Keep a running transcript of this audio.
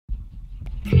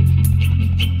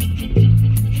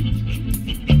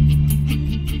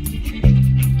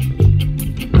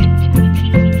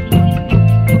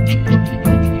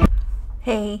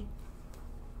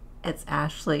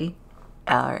Ashley,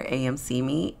 our AMC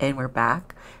meet, and we're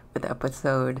back with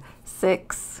episode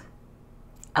 6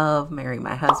 of Marry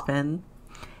My Husband.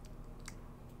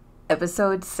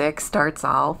 Episode 6 starts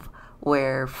off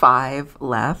where 5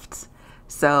 left.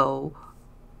 So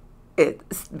it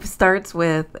starts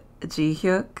with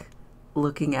Ji-hyuk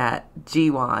looking at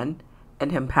Ji-won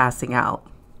and him passing out.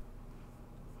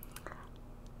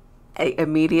 It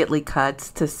immediately cuts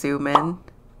to Sumin,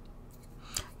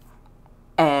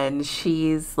 and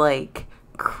she's like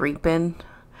creeping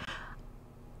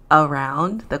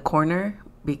around the corner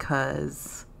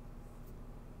because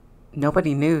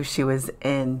nobody knew she was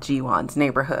in Ji-won's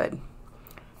neighborhood,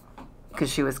 because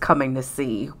she was coming to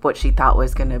see what she thought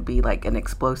was going to be like an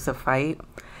explosive fight.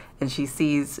 And she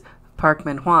sees Park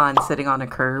Min-hwan sitting on a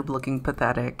curb looking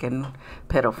pathetic and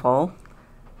pitiful.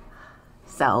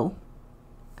 So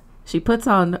she puts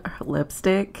on her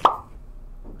lipstick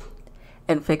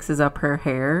and fixes up her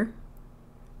hair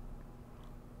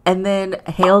and then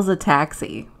hails a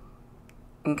taxi.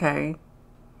 Okay.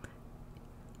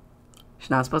 She's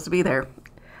not supposed to be there.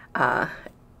 And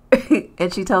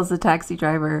she tells the taxi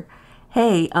driver,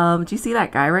 hey, do you see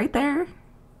that guy right there?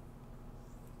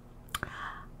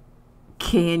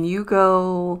 Can you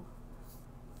go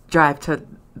drive to,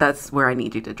 that's where I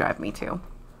need you to drive me to.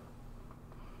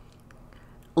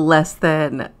 Less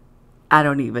than, I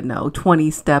don't even know,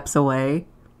 20 steps away,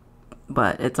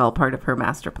 but it's all part of her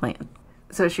master plan.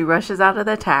 So she rushes out of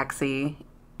the taxi,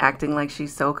 acting like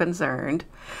she's so concerned.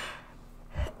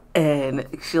 And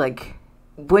she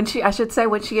when she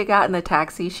got in the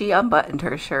taxi, she unbuttoned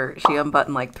her shirt. She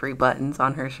unbuttoned like 3 buttons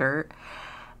on her shirt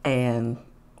and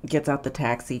gets out the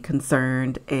taxi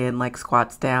concerned and like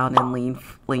squats down and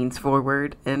leans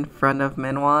forward in front of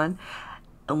Min-hwan.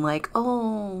 I'm like,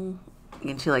 oh.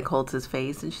 And she like holds his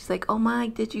face and she's like, oh my,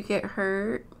 did you get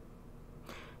hurt?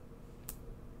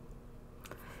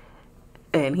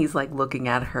 And he's like looking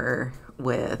at her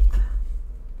with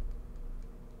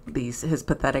his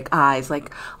pathetic eyes,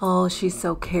 like, oh, she's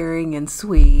so caring and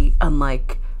sweet,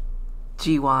 unlike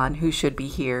Ji-won, who should be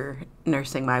here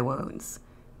nursing my wounds,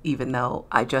 even though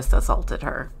I just assaulted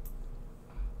her,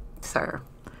 sir.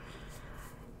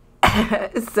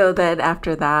 So then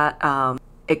after that,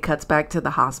 it cuts back to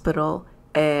the hospital,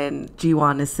 and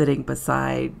Ji-won is sitting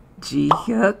beside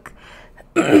Ji-hyuk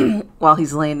while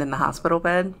he's laying in the hospital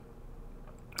bed.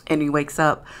 And he wakes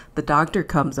up, the doctor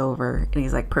comes over and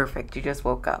he's like, perfect, you just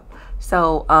woke up.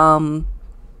 So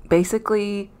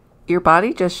basically your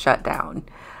body just shut down.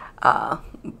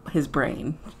 His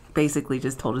brain basically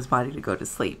just told his body to go to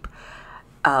sleep.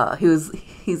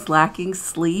 He's lacking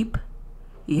sleep.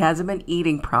 He hasn't been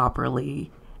eating properly,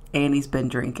 and he's been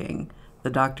drinking.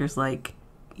 The doctor's like,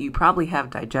 you probably have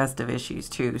digestive issues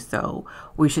too, so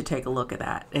we should take a look at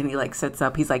that. And he like sits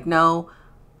up. He's like, no,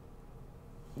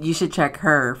 you should check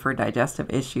her for digestive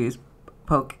issues,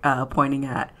 pointing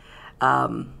at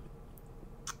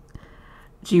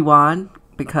Ji-won,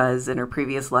 because in her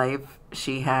previous life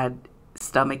she had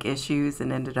stomach issues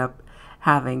and ended up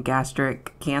having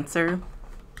gastric cancer.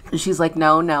 And she's like,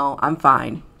 no, I'm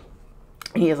fine.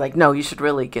 And he is like, no, you should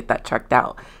really get that checked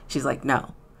out. She's like,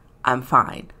 no, I'm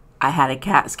fine. I had a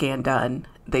CAT scan done.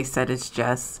 They said it's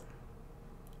just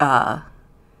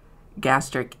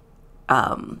gastric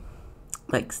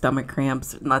like stomach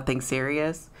cramps, nothing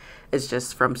serious. It's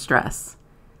just from stress.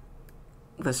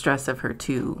 The stress of her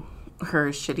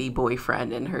shitty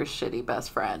boyfriend and her shitty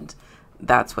best friend.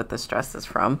 That's what the stress is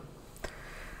from.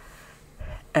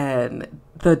 And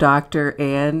the doctor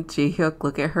and Ji-hyuk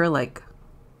look at her like,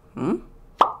 You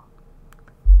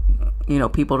know,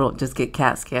 people don't just get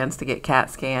CAT scans to get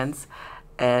CAT scans.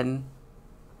 And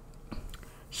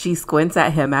she squints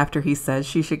at him after he says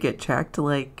she should get checked,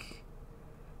 like,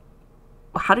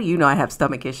 how do you know I have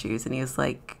stomach issues? And he was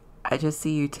like, I just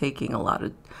see you taking a lot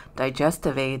of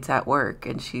digestive aids at work.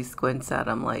 And she squints at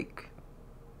him like,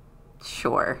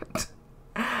 sure.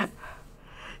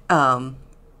 And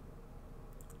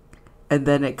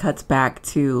then it cuts back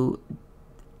to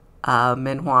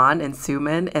Min-hwan and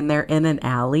Sumin, and they're in an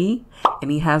alley,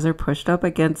 and he has her pushed up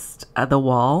against the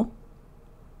wall,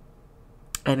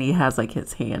 and he has like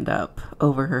his hand up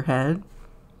over her head.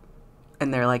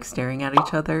 And they're like staring at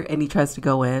each other, and he tries to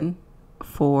go in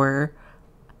for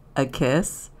a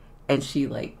kiss, and she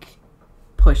like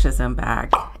pushes him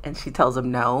back, and she tells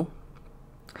him no.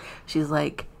 She's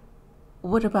like,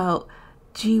 what about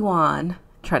Ji-won?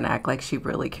 Trying to act like she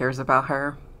really cares about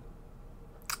her.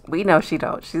 We know she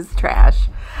don't. She's trash.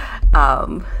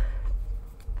 And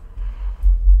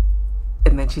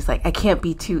then she's like, I can't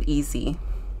be too easy.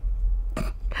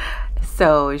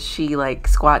 So she like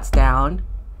squats down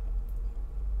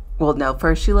Well, no,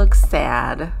 first she looks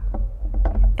sad,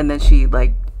 and then she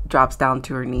like drops down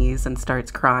to her knees and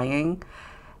starts crying.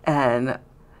 And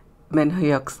Min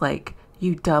Hyuk's like,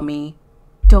 "You dummy,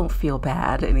 don't feel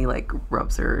bad," and he like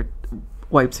wipes her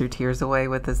tears away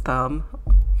with his thumb.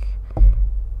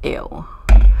 Ew.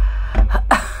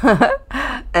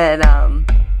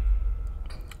 And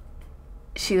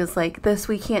she was like,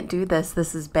 we can't do this.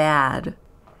 This is bad.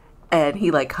 And he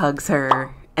like hugs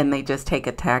her, and they just take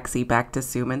a taxi back to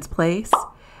Sumin's place.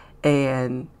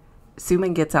 And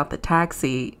Sumin gets out the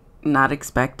taxi, not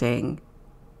expecting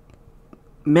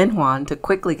Minhwan to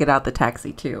quickly get out the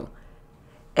taxi too.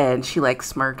 And she like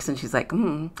smirks, and she's like,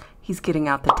 he's getting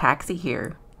out the taxi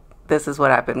here. This is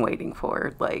what I've been waiting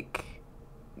for. Like,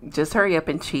 just hurry up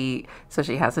and cheat so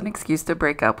she has an excuse to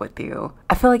break up with you.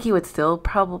 I feel like he would still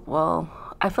probably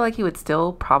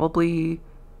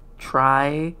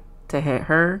try to hit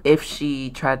her if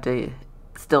she tried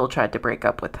to break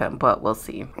up with him, but we'll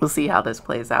see. We'll see how this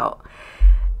plays out.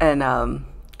 And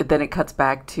then it cuts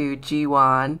back to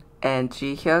Ji-won and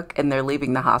Ji-hyuk, and they're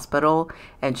leaving the hospital,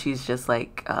 and she's just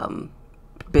like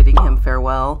bidding him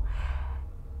farewell.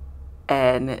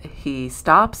 And he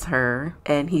stops her,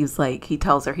 and he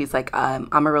tells her, he's like, I'm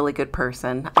a really good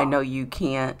person. I know you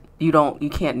can't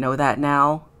know that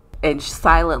now. And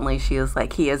silently, she is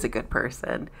like, he is a good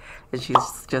person. And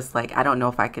she's just like, I don't know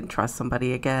if I can trust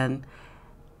somebody again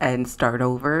and start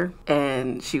over.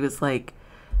 And she was like,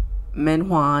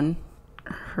 Minhwan,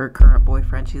 her current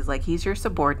boyfriend, she's like, he's your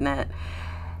subordinate.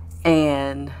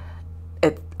 And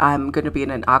I'm going to be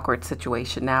in an awkward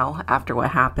situation now after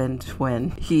what happened when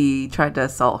he tried to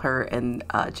assault her and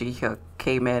Ji-hyuk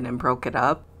came in and broke it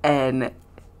up. And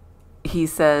he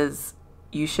says,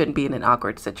 you shouldn't be in an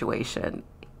awkward situation.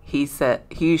 He said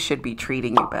he should be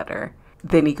treating you better.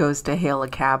 Then he goes to hail a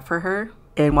cab for her.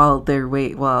 And while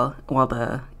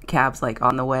the cab's like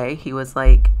on the way, he was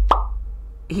like,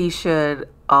 he should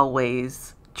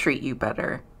always treat you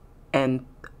better and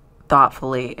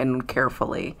thoughtfully and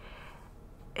carefully.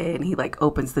 And he like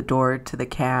opens the door to the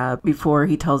cab. Before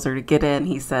he tells her to get in,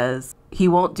 he says he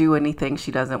won't do anything she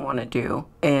doesn't want to do,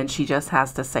 and she just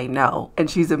has to say no. And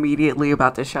she's immediately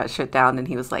about to shut shit down, and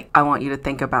he was like, I want you to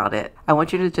think about it. I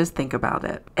want you to just think about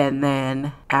it. And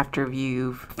then after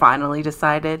you've finally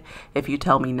decided, if you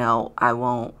tell me no, I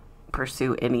won't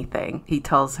pursue anything. He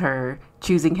tells her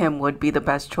choosing him would be the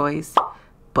best choice,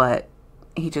 but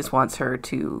he just wants her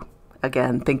to,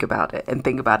 again, think about it and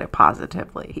think about it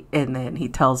positively. And then he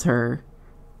tells her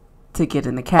to get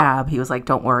in the cab. He was like,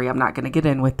 don't worry, I'm not going to get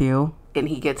in with you. And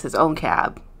he gets his own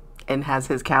cab and has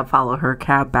his cab follow her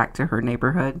cab back to her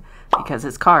neighborhood because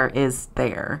his car is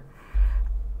there.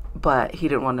 But he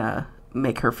didn't want to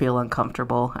make her feel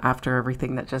uncomfortable after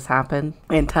everything that just happened,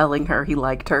 and telling her he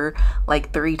liked her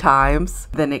like 3 times.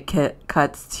 Then it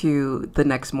cuts to the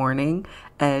next morning,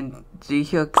 and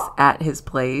Ji-hyuk's at his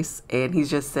place, and he's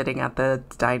just sitting at the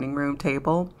dining room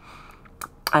table.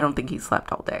 I don't think he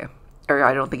slept all day, or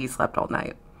I don't think he slept all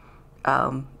night.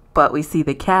 But we see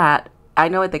the cat. I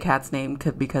know what the cat's name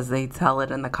because they tell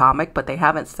it in the comic, but they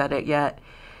haven't said it yet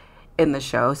in the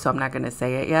show, so I'm not going to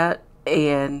say it yet.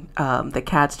 And the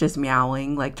cat's just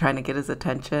meowing, like trying to get his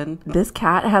attention. This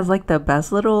cat has like the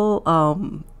best little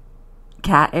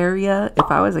cat area.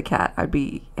 If I was a cat, I'd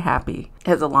be happy.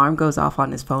 His alarm goes off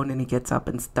on his phone, and he gets up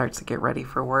and starts to get ready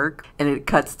for work. And it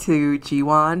cuts to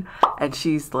Ji-won, and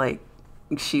she's like,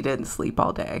 she didn't sleep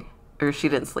all day, or she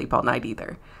didn't sleep all night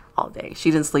either. All day. She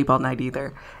didn't sleep all night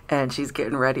either. And she's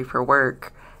getting ready for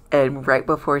work. And right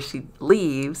before she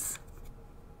leaves,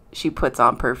 she puts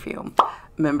on perfume.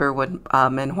 Remember when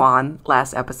Minhwan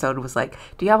last episode was like,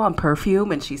 do you have on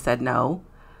perfume? And she said no.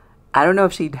 I don't know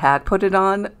if she had put it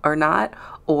on or not,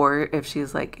 or if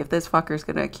she's like, if this fucker's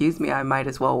going to accuse me, I might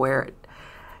as well wear it.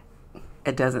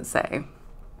 It doesn't say.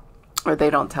 Or they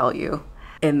don't tell you.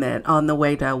 And then on the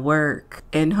way to work,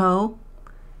 Inho,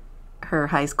 her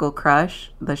high school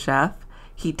crush, the chef,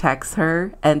 he texts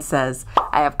her and says,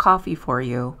 I have coffee for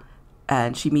you.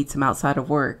 And she meets him outside of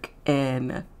work.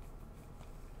 And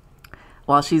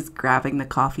while she's grabbing the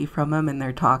coffee from him and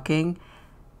they're talking,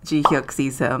 Ji-hyuk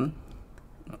sees him,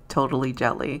 totally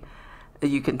jelly,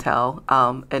 you can tell.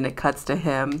 And it cuts to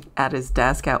him at his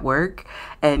desk at work,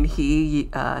 and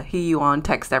Yuan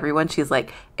texts everyone. She's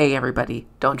like, hey, everybody,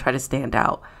 don't try to stand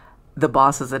out. The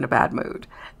boss is in a bad mood.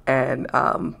 And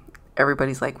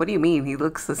everybody's like, what do you mean? He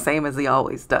looks the same as he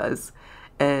always does.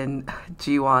 And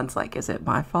Ji-won's like, is it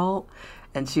my fault?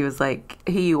 And she was like,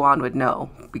 Yuan would know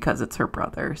because it's her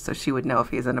brother. So she would know if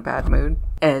he's in a bad mood.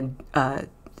 And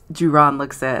Juran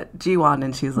looks at Ji-won,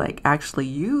 and she's like, actually,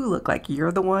 you look like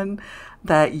you're the one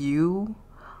that you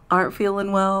aren't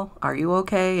feeling well. Are you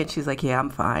okay? And she's like, yeah, I'm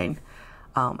fine.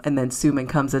 And then Suman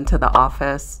comes into the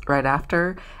office right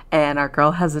after, and our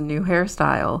girl has a new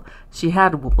hairstyle. She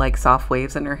had like soft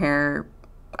waves in her hair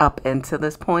up into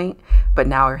this point, but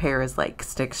now her hair is like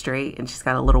stick straight and she's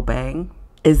got a little bang.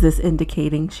 Is this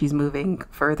indicating she's moving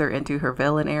further into her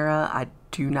villain era? I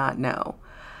do not know.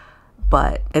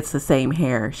 But it's the same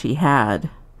hair she had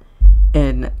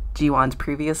in Jiwon's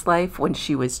previous life when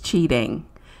she was cheating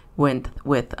with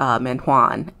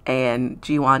Minhwan, and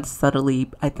Jiwon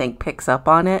subtly, I think, picks up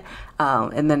on it.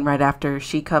 And then right after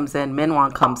she comes in,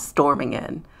 Minhwan comes storming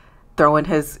in, throwing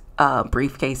his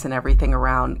briefcase and everything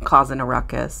around, causing a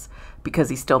ruckus because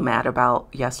he's still mad about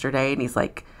yesterday, and he's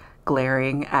like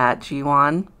glaring at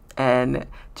Jiwon. And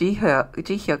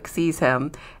Ji-hyuk sees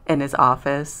him in his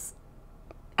office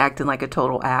acting like a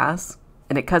total ass.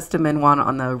 And it cuts to Minhwan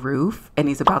on the roof, and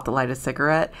he's about to light a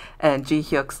cigarette. And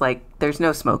Ji-hyuk's like, there's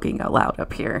no smoking allowed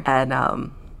up here. And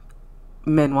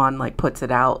Minhwan like puts it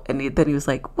out. And then he was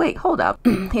like, wait, hold up.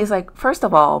 He's like, first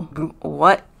of all,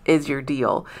 what is your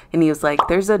deal? And he was like,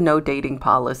 there's a no dating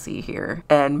policy here.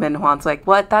 And Minhwan's like,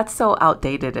 what? That's so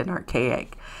outdated and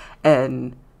archaic.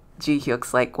 And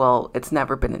Ji-hyuk's like, well, it's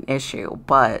never been an issue,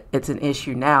 but it's an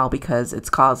issue now because it's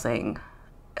causing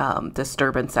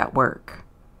disturbance at work.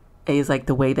 And he's like,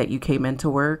 the way that you came into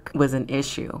work was an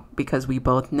issue because we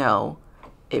both know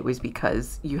it was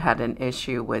because you had an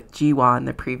issue with Jiwon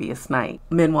the previous night.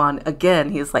 Minhwan,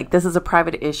 again, he's like, this is a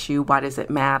private issue. Why does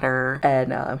it matter?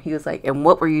 And he was like, and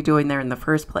what were you doing there in the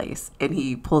first place? And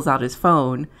he pulls out his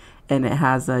phone, and it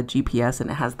has a GPS, and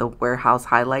it has the warehouse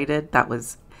highlighted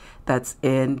that's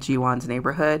in Jiwon's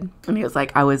neighborhood. And he was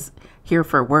like, I was here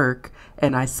for work,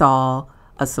 and I saw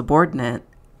a subordinate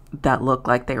that looked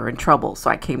like they were in trouble, so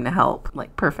I came to help.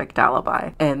 Like, perfect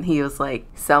alibi. And he was like,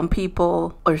 some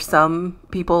people,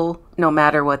 no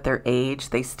matter what their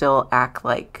age, they still act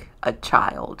like a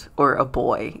child or a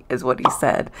boy, is what he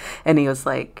said. And he was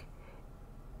like,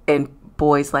 and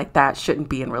boys like that shouldn't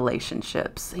be in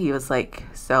relationships. He was like,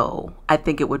 so I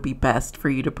think it would be best for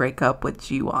you to break up with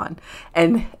Jiwon.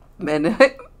 And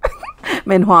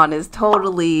Minhwan is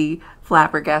totally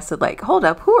flabbergasted, like, hold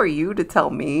up, who are you to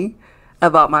tell me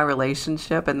about my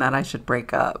relationship and that I should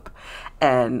break up?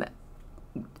 And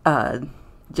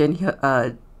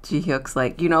Ji-hyuk's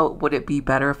like, would it be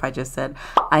better if I just said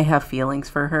I have feelings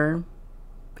for her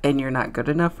and you're not good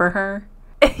enough for her?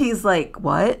 And he's like,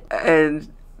 what?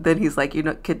 And then he's like,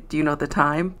 do you know the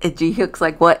time? And Ji-hyuk's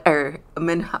like, what? Or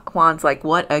Minhwan's like,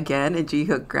 what again? And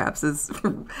Ji-hyuk grabs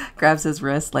his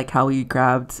wrist, like how he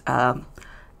grabbed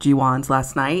Jiwon's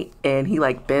last night, and he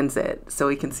like bends it so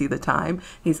he can see the time.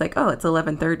 He's like, oh, it's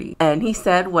 11:30. And he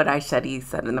said what he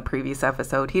said in the previous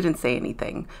episode. He didn't say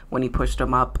anything when he pushed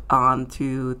him up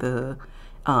onto the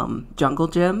jungle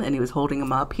gym and he was holding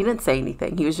him up. He didn't say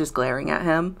anything. He was just glaring at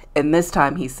him. And this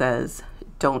time he says,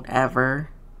 don't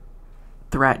ever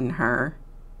threaten her.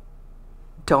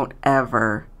 Don't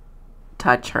ever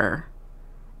touch her.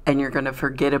 And you're going to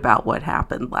forget about what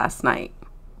happened last night.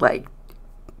 Like,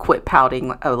 quit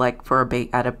pouting like for a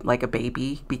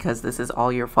baby, because this is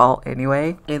all your fault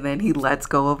anyway. And then he lets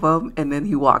go of him, and then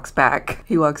he walks back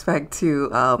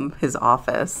to his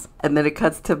office. And then it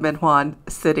cuts to Minhwan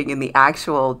sitting in the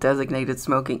actual designated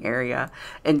smoking area,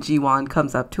 and Jiwon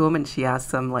comes up to him and she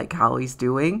asks him like how he's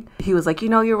doing. He was like,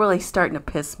 you're really starting to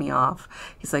piss me off.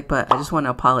 He's like, but I just want to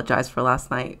apologize for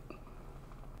last night.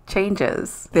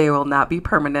 Changes. They will not be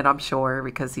permanent, I'm sure,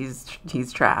 because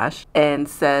he's trash. And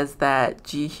says that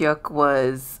Ji-hyuk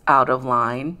was out of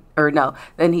line. Or no,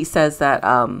 then he says that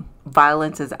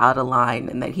violence is out of line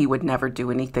and that he would never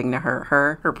do anything to hurt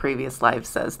her. Her previous life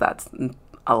says that's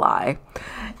a lie.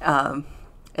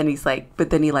 And he's like, but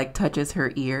then he like touches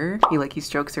her ear. He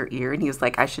strokes her ear, and he was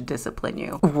like, I should discipline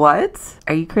you. What?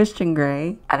 Are you Christian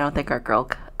Grey? I don't think our girl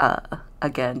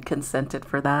again consented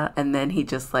for that. And then he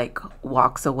just like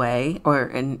walks away,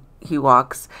 and he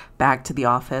walks back to the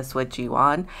office with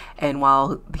Jiwon. And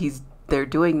while they're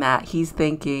doing that, he's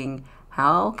thinking,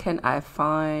 how can I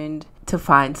find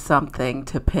something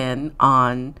to pin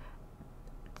on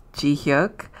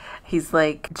Ji-hyuk? He's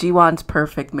like, Jiwon's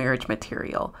perfect marriage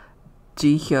material.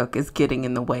 Ji-hyuk is getting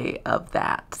in the way of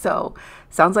that. So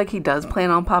sounds like he does plan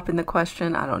on popping the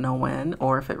question. I don't know when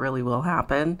or if it really will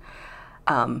happen.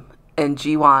 And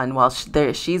Jiwon, while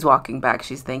she's walking back,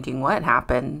 she's thinking, what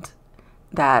happened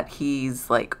that he's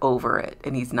like over it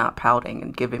and he's not pouting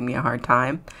and giving me a hard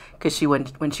time? Because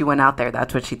when she went out there,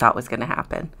 that's what she thought was going to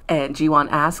happen. And Jiwon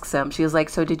asks him, she was like,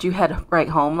 so did you head right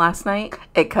home last night?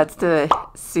 It cuts to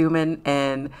Suman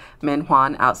and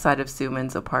Minhwan outside of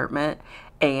Suman's apartment.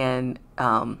 And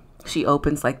she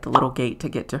opens like the little gate to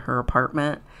get to her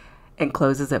apartment. and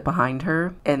closes it behind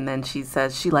her. And then she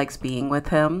says she likes being with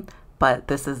him, but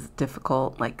this is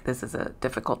difficult. Like, this is a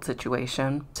difficult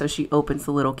situation. So she opens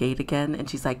the little gate again and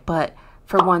she's like, but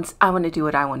for once, I want to do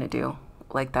what I want to do.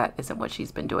 Like, that isn't what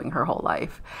she's been doing her whole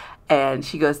life. And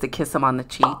she goes to kiss him on the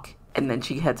cheek. And then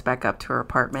she heads back up to her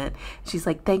apartment. She's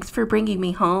like, thanks for bringing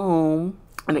me home.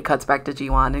 And it cuts back to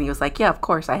Jiwon. And he was like, yeah, of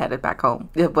course, I headed back home.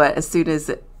 But as soon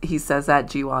as he says that,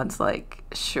 Jiwon's like,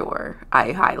 sure,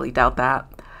 I highly doubt that.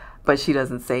 But she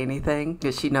doesn't say anything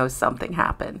because she knows something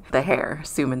happened. The hair,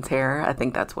 Sumin's hair, I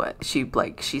think that's what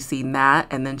she's seen that.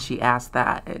 And then she asked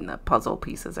that, and the puzzle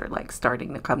pieces are like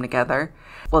starting to come together.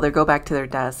 Well, they go back to their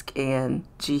desk and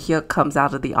Ji-hyuk comes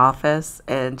out of the office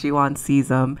and Jiwon sees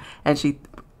him, and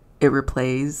it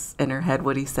replays in her head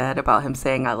what he said about him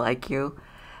saying, I like you.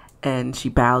 And she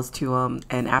bows to him.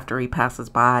 And after he passes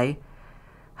by,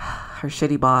 her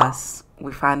shitty boss,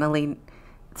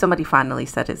 somebody finally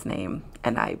said his name,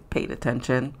 and I paid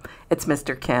attention. It's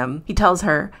Mr. Kim. He tells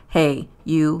her, hey,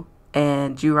 you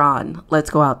and Juran, let's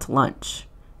go out to lunch.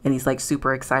 And he's like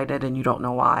super excited, and you don't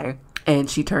know why. And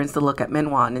she turns to look at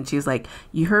Minwon, and she's like,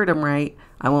 you heard him right.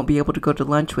 I won't be able to go to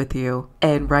lunch with you.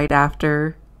 And right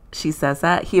after she says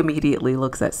that, he immediately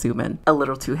looks at Sumin, a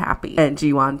little too happy. And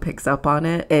Jiwon picks up on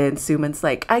it, and Sumin's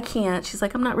like, I can't. She's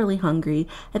like, I'm not really hungry.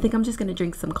 I think I'm just going to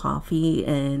drink some coffee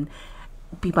and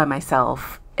be by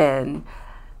myself. And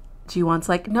Jiwon's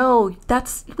like, no,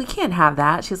 we can't have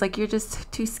that. She's like, you're just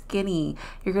too skinny.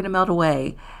 You're going to melt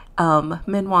away.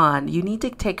 Minwon, you need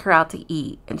to take her out to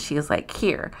eat. And she is like,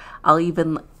 here, I'll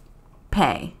even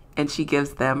pay. And she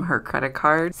gives them her credit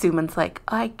card. Sumin's like,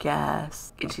 I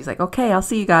guess. And she's like, okay, I'll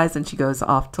see you guys. And she goes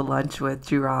off to lunch with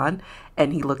Juran.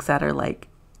 And he looks at her like,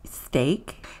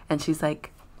 steak? And she's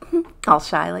like, all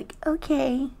shy, like,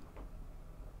 okay.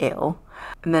 Ew.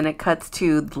 And then it cuts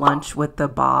to lunch with the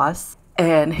boss.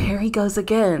 And here he goes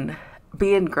again,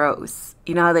 being gross.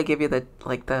 You know how they give you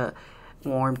the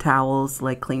warm towels,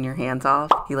 like clean your hands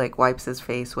off? He like wipes his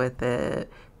face with it.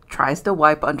 Tries to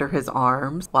wipe under his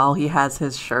arms while he has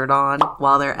his shirt on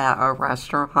while they're at a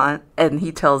restaurant. And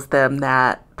he tells them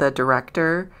that the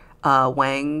director,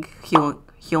 Wang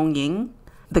Hyung-ying,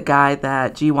 the guy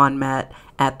that Jiwon met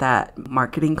at that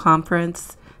marketing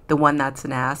conference, the one that's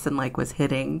an ass and like was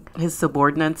hitting his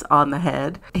subordinates on the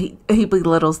head, he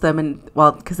belittles them, and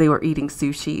because they were eating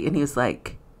sushi, and he was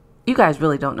like, you guys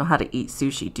really don't know how to eat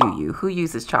sushi, do you? Who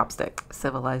uses chopstick?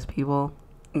 Civilized people.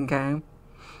 Okay.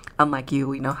 Unlike you,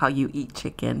 we know how you eat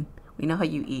chicken. We know how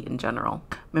you eat in general.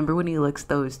 Remember when he licks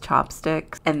those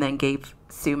chopsticks and then gave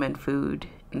Sumin food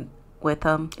with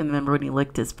him? And remember when he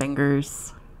licked his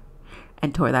fingers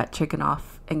and tore that chicken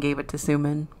off and gave it to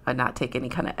Sumin? I not take any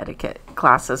kind of etiquette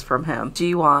classes from him.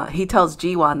 He tells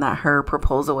Jiwon that her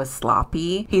proposal is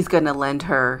sloppy. He's going to lend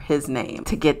her his name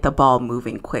to get the ball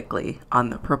moving quickly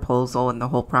on the proposal and the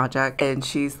whole project. And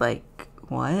she's like,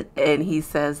 what? And he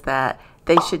says that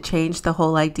they should change the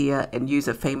whole idea and use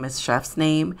a famous chef's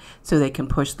name so they can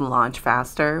push the launch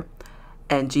faster.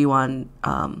 And Jiwon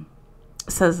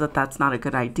says that that's not a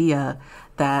good idea,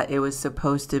 that it was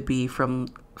supposed to be from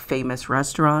famous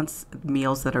restaurants,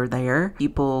 meals that are there.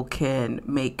 People can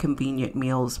make convenient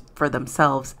meals for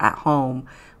themselves at home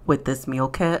with this meal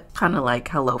kit, kind of like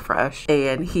HelloFresh.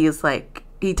 And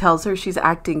he tells her she's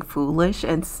acting foolish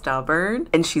and stubborn,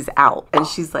 and she's out. And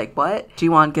she's like, what?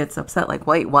 Jiwon gets upset, like,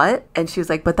 wait, what? And she's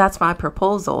like, but that's my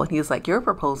proposal. And he's like, your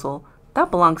proposal?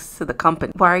 That belongs to the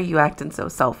company. Why are you acting so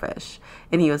selfish?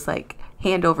 And he was like,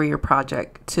 hand over your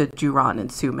project to Juran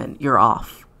and Sumin. You're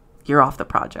off. You're off the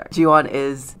project. Jiwon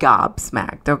is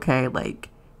gobsmacked, okay? Like,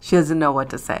 she doesn't know what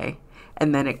to say.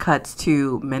 And then it cuts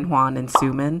to Minhwan and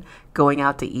Sumin going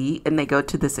out to eat, and they go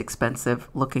to this expensive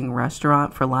looking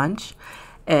restaurant for lunch.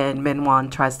 And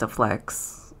Minwon tries to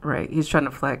flex, right? He's trying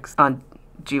to flex on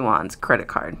Jiwon's credit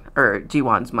card, or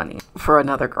Jiwon's money, for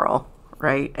another girl,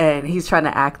 right? And he's trying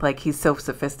to act like he's so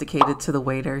sophisticated to the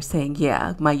waiter, saying,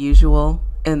 yeah, my usual.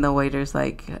 And the waiter's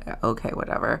like, okay,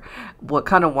 whatever. What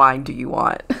kind of wine do you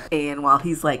want? And while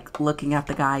he's like looking at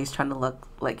the guy, he's trying to look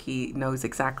like he knows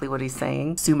exactly what he's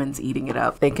saying. Sumin's eating it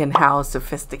up, thinking how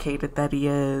sophisticated that he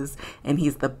is. And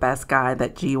he's the best guy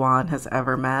that Jiwon has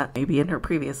ever met, maybe in her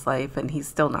previous life. And he's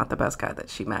still not the best guy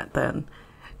that she met then,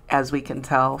 as we can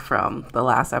tell from the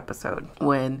last episode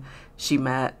when she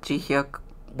met Ji-hyuk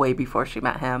way before she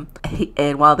met him.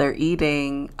 And while they're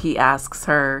eating, he asks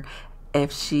her if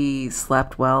she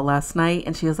slept well last night,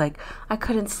 and she was like, I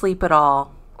couldn't sleep at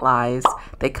all. Lies.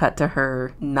 They cut to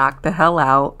her knocked the hell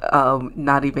out,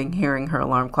 not even hearing her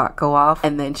alarm clock go off.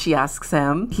 And then she asks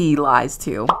him, he lies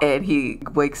too, and he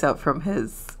wakes up from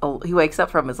his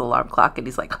alarm clock, and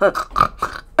he's like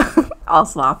all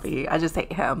sloppy. I just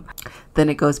hate him. Then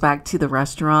it goes back to the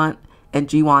restaurant, and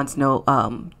Jiwon's no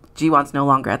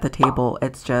longer at the table.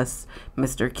 It's just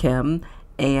Mr. Kim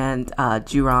and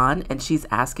Juran, and she's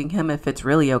asking him if it's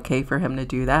really okay for him to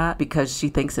do that because she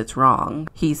thinks it's wrong.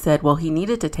 He said, well, he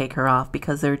needed to take her off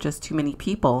because there are just too many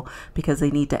people because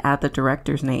they need to add the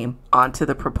director's name onto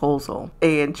the proposal.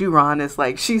 And Juran is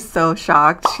like, she's so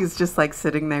shocked. She's just like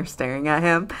sitting there staring at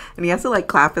him, and he has to like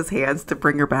clap his hands to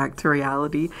bring her back to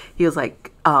reality. He was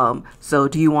like, so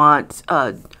do you want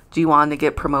to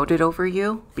get promoted over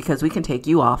you? Because we can take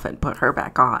you off and put her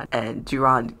back on. And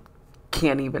Juran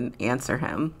can't even answer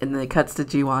him. And then it cuts to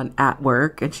Jiwon at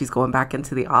work, and she's going back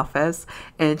into the office,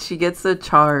 and she gets a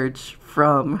charge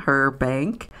from her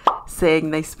bank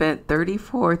saying they spent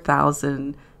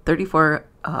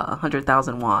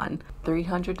 3,400,000 won,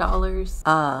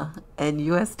 $300 in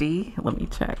USD. Let me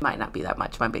check. Might not be that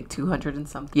much. Might be 200 and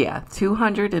something. Yeah,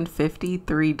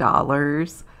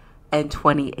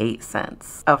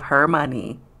 $253.28 of her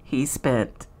money he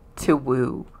spent to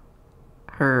woo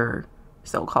her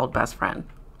so-called best friend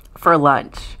for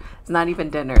lunch. It's not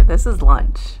even dinner. This is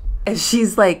lunch. And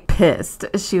she's like pissed.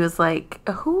 She was like,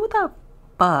 who the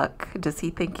fuck does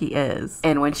he think he is?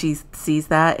 And when she sees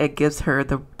that, it gives her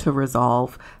to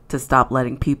resolve to stop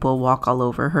letting people walk all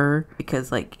over her,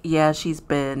 because like, yeah, she's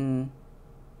been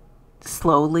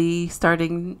slowly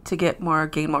starting to gain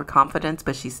more confidence,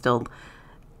 but she's still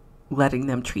letting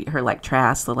them treat her like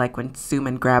trash. So like when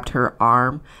Suman grabbed her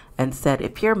arm and said,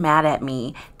 if you're mad at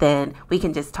me, then we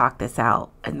can just talk this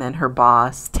out. And then her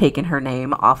boss taking her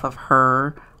name off of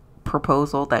her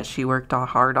proposal that she worked all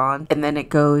hard on. And then it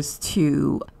goes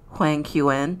to Hwang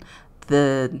Kyun,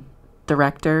 the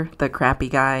director, the crappy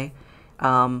guy.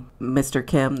 Mr.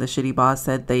 Kim, the shitty boss,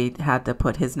 said they had to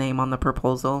put his name on the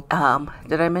proposal.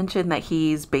 Did I mention that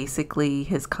he's basically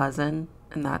his cousin,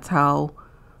 and that's how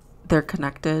they're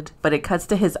connected? But it cuts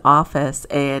to his office,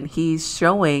 and he's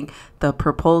showing the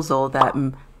proposal that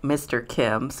Mr.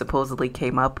 Kim supposedly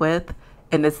came up with,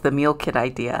 and it's the meal kit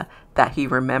idea that he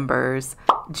remembers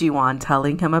Jiwon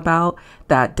telling him about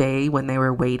that day when they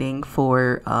were waiting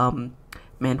for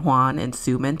Minhwan and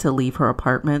Suman to leave her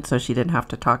apartment so she didn't have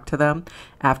to talk to them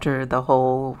after the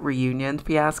whole reunion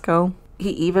fiasco. He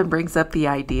even brings up the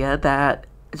idea that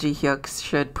Ji-hyuk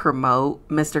should promote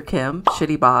Mr. Kim,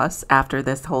 shitty boss, after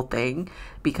this whole thing,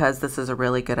 because this is a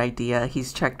really good idea.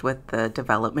 He's checked with the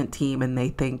development team and they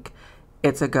think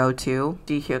it's a go-to.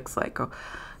 Ji-hyuk's like, oh,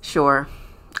 sure,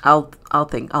 I'll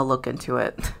look into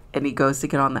it. And he goes to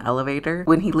get on the elevator.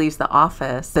 When he leaves the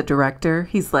office, the director,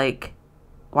 he's like,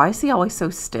 why is he always so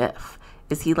stiff?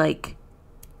 Is he like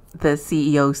the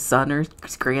CEO's son or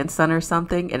grandson or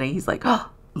something? And he's like, oh,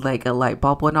 like a light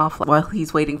bulb went off. While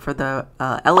he's waiting for the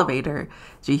elevator,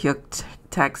 Ji-hyuk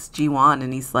texts Jiwon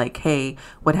and he's like, hey,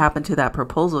 what happened to that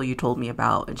proposal you told me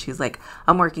about? And she's like,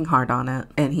 I'm working hard on it.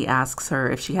 And he asks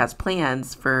her if she has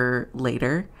plans for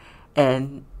later.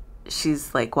 And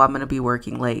she's like, well, I'm going to be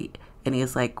working late. And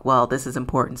he's like, well, this is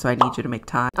important, so I need you to make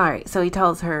time. All right, so he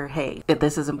tells her, hey, if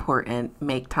this is important,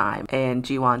 make time. And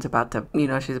Jiwon's about to,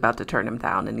 she's about to turn him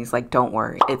down. And he's like, don't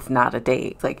worry, it's not a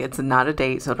date. It's like, it's not a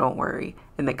date, so don't worry.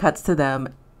 And it cuts to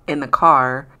them in the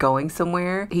car going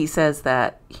somewhere. He says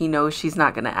that he knows she's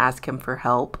not going to ask him for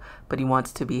help, but he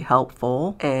wants to be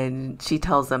helpful. And she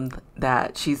tells him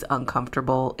that she's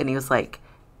uncomfortable. And he was like,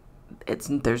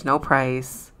 there's no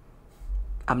price.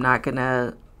 I'm not going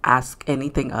to ask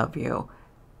anything of you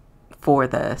for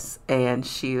this. And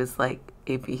she was like,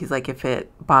 if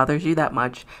it bothers you that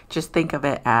much, just think of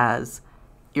it as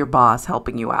your boss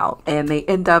helping you out. And they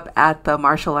end up at the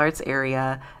martial arts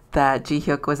area that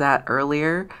Ji-hyuk was at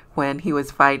earlier when he was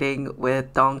fighting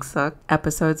with Dong-suk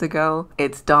episodes ago.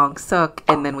 It's Dong-suk,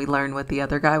 and then we learn with the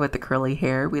other guy with the curly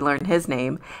hair, we learn his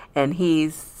name, and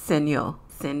he's Sinu.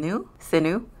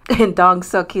 And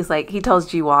Dong-suk, he tells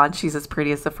Jiwon she's as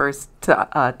pretty as the first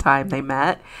time they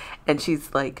met. And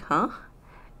she's like, huh?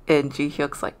 And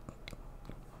Ji-hyuk's like,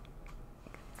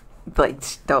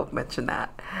 don't mention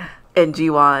that. And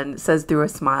Jiwon says through a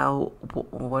smile,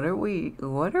 what are we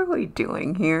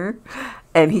doing here?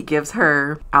 And he gives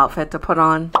her outfit to put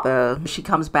on. She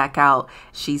comes back out.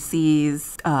 She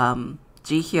sees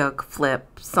Ji-hyuk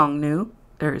flip Songnu,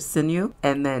 or Sinu,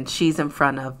 and then she's in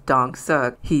front of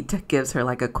Dong-suk. He gives her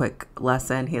like a quick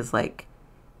lesson. He's like,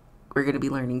 we're going to be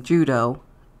learning judo,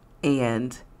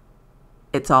 and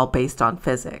it's all based on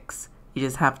physics. You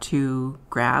just have to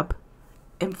grab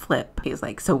and flip. He's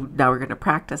like, so now we're going to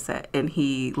practice it. And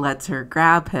he lets her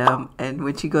grab him, and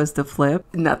when she goes to flip,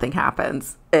 nothing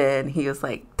happens. And he was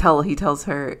like,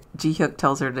 Ji-hyuk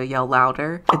tells her to yell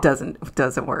louder. It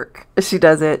doesn't work. She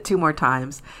does it 2 more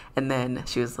times, and then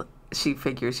she was she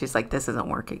figures, she's like, this isn't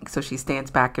working. So she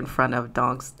stands back in front of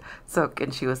Dong Suk,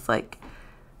 and she was like,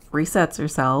 resets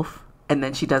herself. And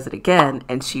then she does it again,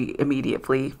 and she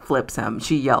immediately flips him.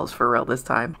 She yells for real this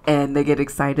time. And they get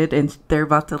excited, and they're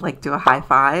about to, like, do a high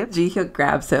five. Ji-hyuk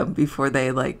grabs him before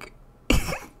they, like,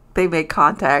 they make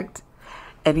contact.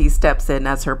 And he steps in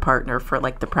as her partner for,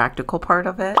 like, the practical part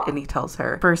of it. And he tells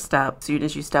her, first step, as soon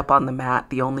as you step on the mat,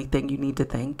 the only thing you need to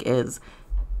think is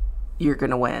you're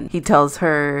gonna win. He tells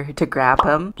her to grab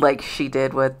him like she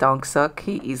did with Dong Suk.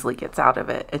 He easily gets out of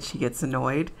it, and she gets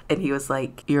annoyed. And he was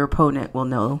like, your opponent will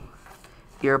know.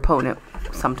 Your opponent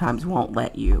sometimes won't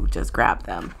let you just grab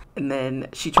them. And then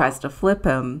she tries to flip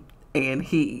him, and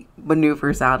he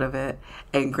maneuvers out of it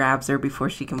and grabs her before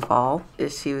she can fall.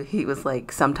 He was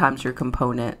like, sometimes your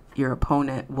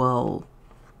opponent will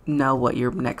know what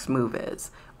your next move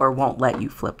is or won't let you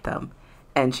flip them.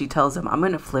 And she tells him, I'm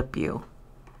going to flip you.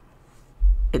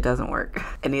 It doesn't work.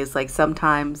 And he's like,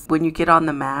 sometimes when you get on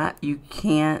the mat, you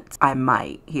can't, I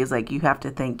might. He's like, you have to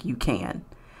think you can.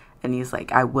 And he's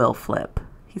like, I will flip.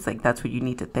 He's like, that's what you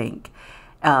need to think.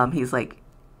 He's like,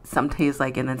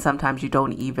 and then sometimes you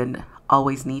don't even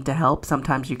always need to help.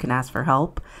 Sometimes you can ask for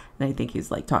help. And I think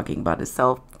he's like talking about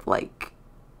himself, like,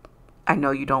 I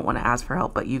know you don't want to ask for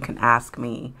help, but you can ask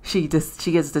me. She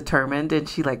gets determined, and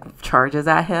she like charges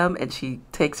at him, and she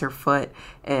takes her foot,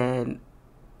 and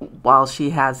while she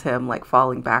has him like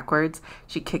falling backwards,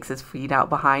 she kicks his feet out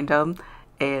behind him,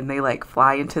 and they like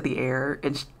fly into the air,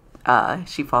 and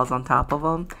she falls on top of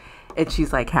him. And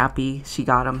she's like happy she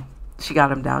got him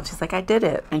down. She's like, I did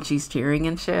it. And she's cheering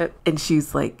and shit. And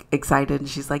she's like excited. And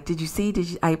she's like, did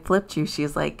you I flipped you.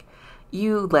 She's like,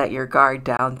 you let your guard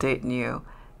down, didn't you?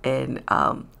 And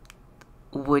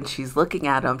when she's looking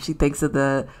at him, she thinks of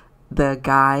the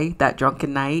guy that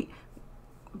drunken night,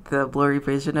 the blurry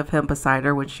vision of him beside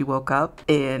her when she woke up.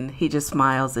 And he just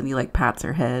smiles, and he like pats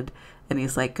her head, and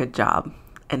he's like, good job.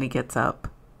 And he gets up,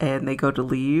 and they go to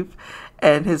leave.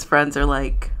 And his friends are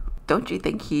like, don't you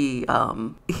think he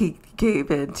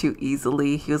gave in too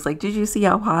easily? He was like, did you see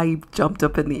how high he jumped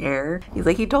up in the air? He's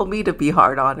like, he told me to be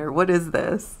hard on her. What is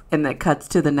this? And that cuts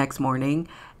to the next morning,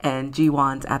 and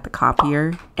Ji-won's at the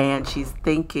copier, and she's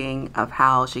thinking of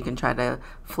how she can try to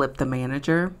flip the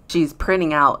manager. She's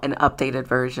printing out an updated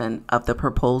version of the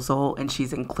proposal, and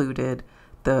she's included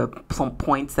the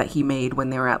points that he made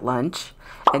when they were at lunch.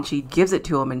 And she gives it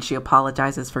to him, and she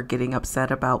apologizes for getting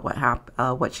upset about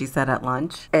what she said at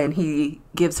lunch. And he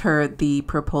gives her the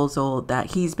proposal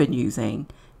that he's been using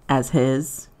as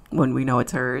his, when we know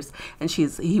it's hers. And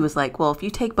he was like, well, if you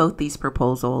take both these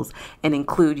proposals and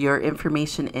include your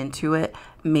information into it,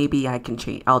 maybe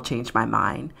I'll change my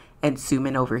mind. And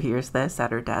Sumin overhears this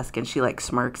at her desk, and she like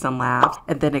smirks and laughs.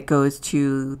 And then it goes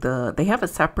to they have a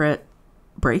separate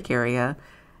break area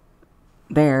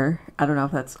there. I don't know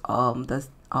if that's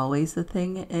always the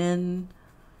thing in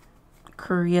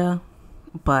Korea,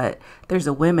 but there's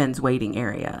a women's waiting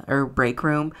area or break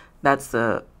room. That's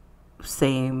the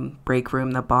same break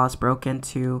room the boss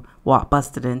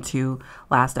busted into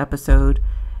last episode,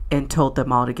 and told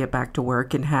them all to get back to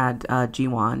work, and had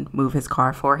Ji-won move his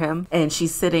car for him. And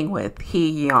she's sitting with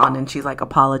Hee-yeon, and she's like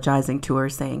apologizing to her,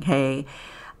 saying, hey,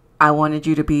 I wanted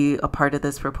you to be a part of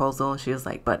this proposal. She was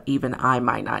like, but even I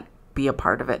might not be a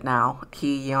part of it now.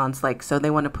 Hee-yeon's like, so they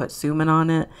want to put Sumin on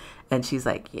it? And she's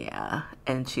like, yeah.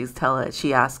 And she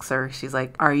asks her, she's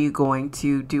like, are you going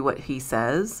to do what he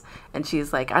says? And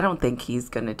she's like, I don't think he's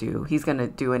going to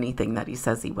do anything that he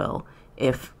says he will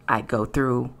if I go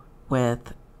through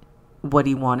with what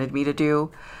he wanted me to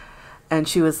do. And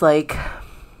she was like,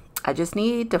 I just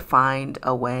need to find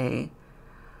a way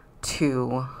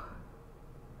to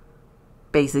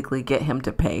basically get him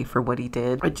to pay for what he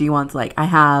did. But Ji-won's like, I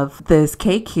have this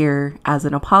cake here as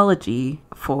an apology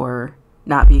for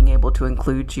not being able to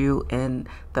include you in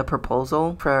the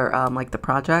proposal for like the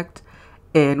project.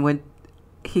 And when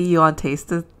Hee-yeon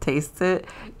tastes it,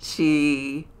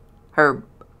 her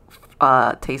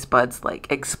taste buds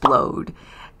like explode,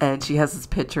 and she has this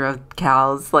picture of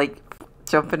cows like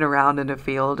jumping around in a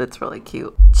field. It's really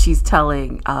cute. She's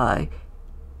telling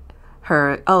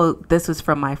her, oh, this was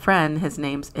from my friend, his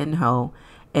name's Inho.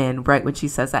 And right when she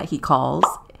says that, he calls,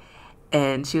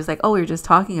 and she was like, oh, we were just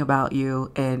talking about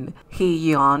you. And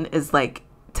Hee-yeon is like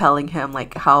telling him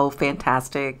like how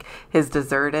fantastic his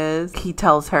dessert is. He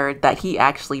tells her that he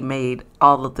actually made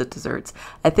all of the desserts.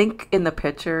 I think in the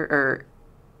picture or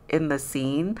in the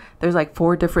scene, there's like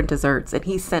 4 different desserts, and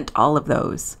he sent all of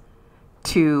those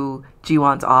to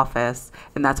Jiwon's office,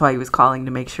 and that's why he was calling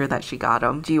to make sure that she got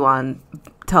him. Jiwon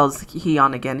tells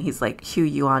Hyun again, he's like, Hugh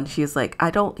Yuan, she's like,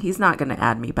 he's not going to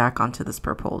add me back onto this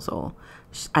proposal.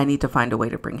 I need to find a way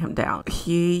to bring him down.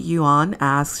 Hugh Yuan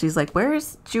asks, she's like,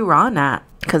 where's Juran at?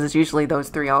 Because it's usually those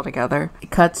three all together.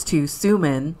 It cuts to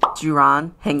Sumin,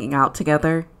 Juran hanging out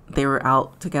together. They were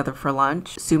out together for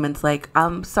lunch. Sumin's like,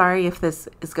 I'm sorry if this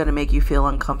is going to make you feel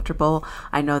uncomfortable.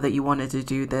 I know that you wanted to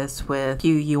do this with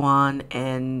Hugh Yuan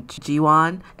and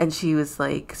Jiwon. And she was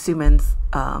like, Sumin's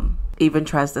even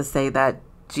tries to say that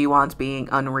Jiwon's being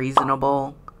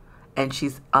unreasonable and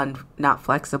she's not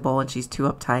flexible and she's too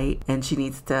uptight and she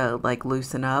needs to like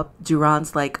loosen up.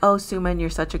 Juran's like, oh, Sumin, you're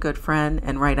such a good friend.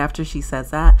 And right after she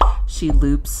says that, she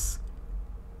loops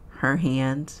her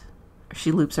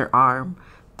arm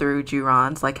through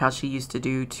Juran's, like how she used to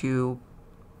do to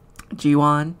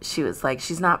Jiwon. She was like,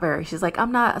 she's like,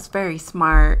 I'm not very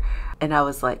smart. And I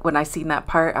was like, when I seen that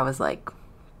part, I was like,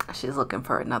 she's looking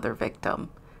for another victim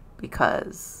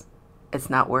because it's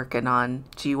not working on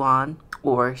Jiwon,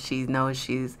 or she knows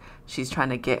she's trying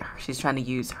to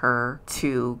use her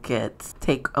to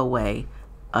take away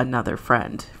another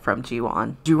friend from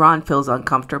Jiwon. Juran feels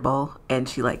uncomfortable and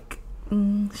she's like,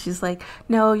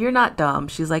 no, you're not dumb.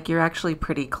 She's like, you're actually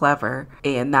pretty clever,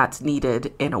 and that's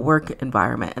needed in a work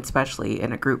environment, especially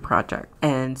in a group project.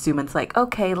 And Sumin's like,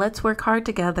 okay, let's work hard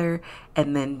together.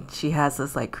 And then she has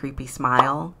this like creepy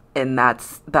smile, and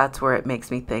that's where it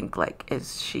makes me think, like,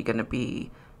 is she gonna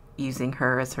be using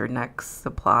her as her next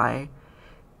supply?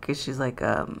 Because she's like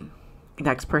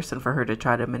next person for her to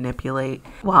try to manipulate.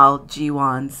 While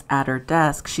Jiwon's at her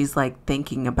desk, she's like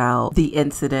thinking about the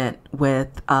incident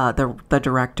with the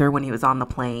director when he was on the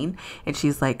plane, and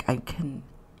she's like,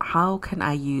 how can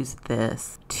I use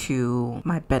this to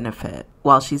my benefit?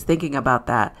 While she's thinking about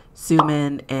that,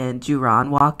 Sumin and Juran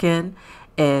walk in,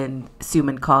 and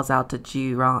Sumin calls out to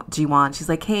Jiwon. She's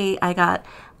like, hey, I got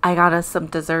us some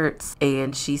desserts.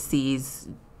 And she sees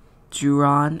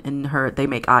Juran and her, they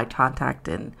make eye contact,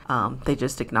 and they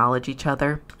just acknowledge each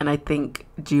other. And I think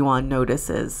Jiwon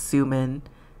notices Sumin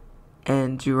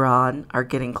and Juran are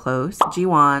getting close.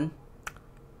 Jiwon,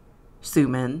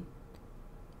 Sumin,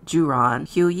 Juran,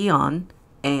 Hugh Yeon,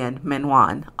 and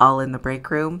Minwon all in the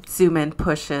break room. Sumin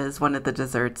pushes one of the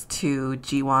desserts to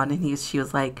Jiwon, and she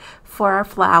was like, for our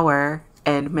flower.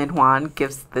 And Minwon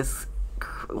gives this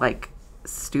like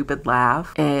stupid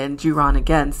laugh, and Juran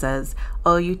again says,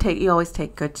 oh, you always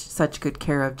take such good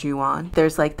care of Jiwon.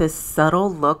 There's like this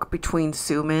subtle look between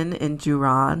Sumin and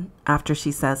Juran after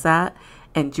she says that,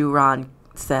 and Juran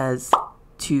says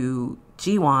to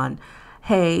Jiwon,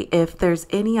 hey, if there's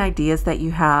any ideas that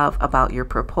you have about your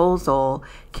proposal,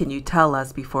 can you tell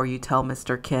us before you tell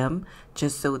Mr. Kim,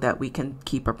 just so that we can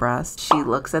keep abreast? She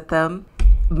looks at them.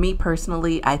 Me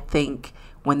personally, I think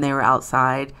when they were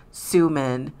outside,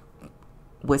 Sumin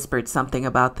whispered something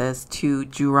about this to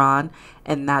Juran,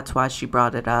 and that's why she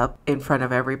brought it up in front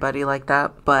of everybody like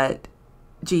that. But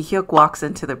Ji-hyuk walks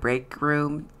into the break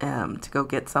room to go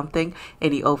get something,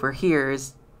 and he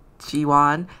overhears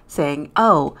Jiwon saying,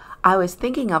 oh, I was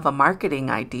thinking of a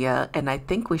marketing idea, and I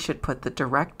think we should put the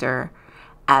director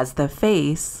as the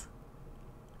face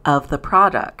of the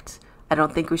product. I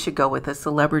don't think we should go with a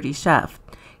celebrity chef.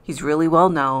 He's really well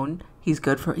known.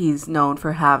 He's known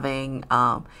for having,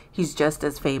 he's just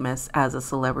as famous as a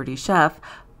celebrity chef,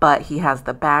 but he has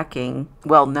the backing,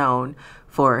 well known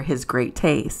for his great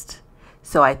taste.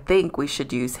 So I think we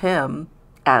should use him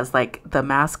as like the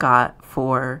mascot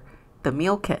for the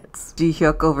meal kits.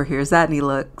 Ji-hyuk overhears that, and he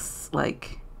looks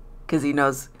like, because he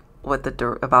knows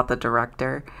about the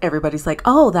director. Everybody's like,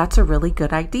 oh, that's a really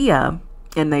good idea.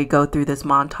 And they go through this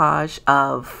montage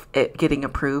of it getting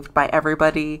approved by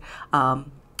everybody.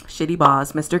 Shitty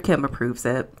boss, Mr. Kim approves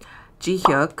it.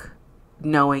 Ji-hyuk,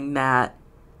 knowing that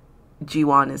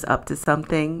Jiwon is up to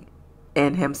something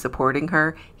and him supporting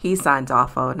her, he signs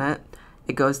off on it.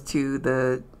 It goes to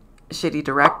the shitty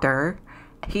director.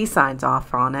 He signs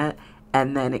off on it.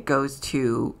 And then it goes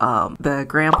to the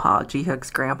grandpa,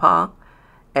 Ji-hyuk's grandpa.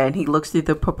 And he looks through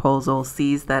the proposal,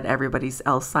 sees that everybody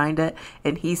else signed it,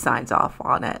 and he signs off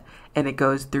on it. And it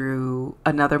goes through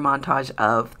another montage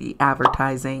of the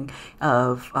advertising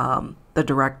of the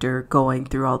director going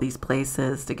through all these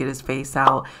places to get his face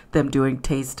out, them doing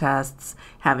taste tests,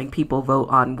 having people vote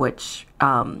on which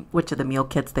of the meal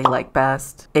kits they like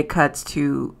best. It cuts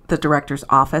to the director's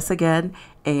office again,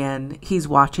 and he's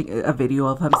watching a video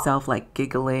of himself like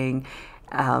giggling,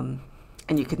 and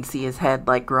you can see his head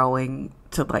like growing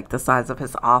to like the size of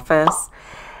his office.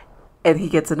 And he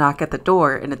gets a knock at the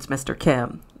door, and it's Mr.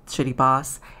 Kim, shitty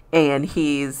boss, and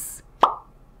he's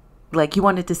like, you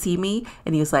wanted to see me?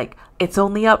 And he was like, it's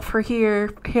only up from here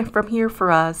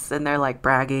for us. And they're like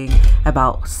bragging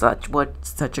about such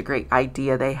a great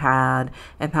idea they had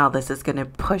and how this is going to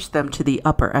push them to the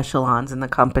upper echelons in the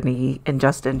company and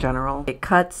just in general. It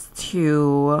cuts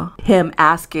to him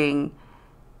asking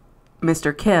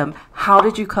Mr. Kim, how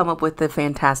did you come up with the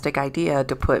fantastic idea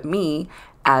to put me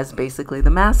as basically the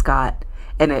mascot?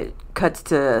 And it cuts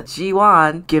to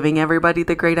Ji-won giving everybody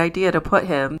the great idea to put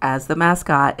him as the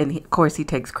mascot. And of course, he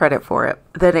takes credit for it.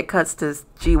 Then it cuts to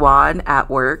Ji-won at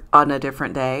work on a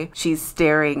different day. She's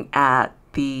staring at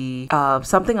the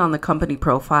something on the company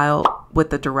profile with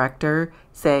the director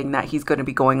saying that he's going to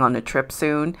be going on a trip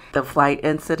soon. The flight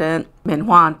incident.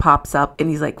 Min-hwan pops up and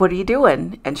he's like, what are you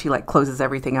doing? And she like closes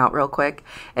everything out real quick.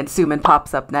 And Sumin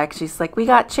pops up next. She's like, we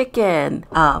got chicken.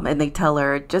 And they tell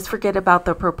her, just forget about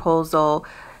the proposal.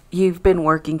 You've been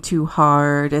working too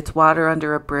hard. It's water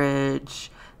under a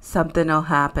bridge. Something will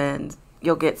happen.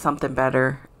 You'll get something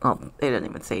better. Well, they didn't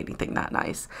even say anything that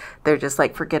nice. They're just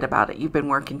like, forget about it. You've been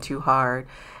working too hard.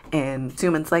 And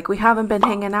Sumin's like, we haven't been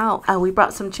hanging out. We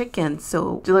brought some chicken,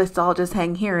 so let's all just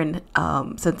hang here and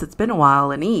since it's been a while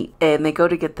and eat. And they go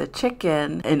to get the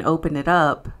chicken and open it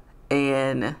up,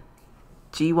 and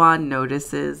Ji-won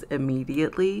notices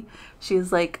immediately.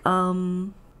 She's like,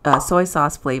 soy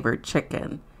sauce flavored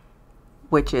chicken,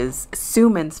 which is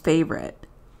Sumin's favorite.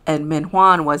 And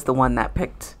Min-hwan was the one that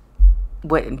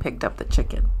went and picked up the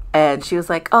chicken. And she was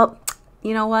like, oh,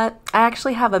 you know what? I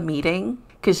actually have a meeting.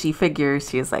 Because she figures,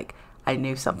 she's like, I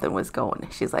knew something was going.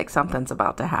 She's like, something's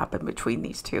about to happen between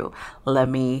these two. Let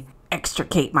me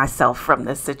extricate myself from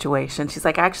this situation. She's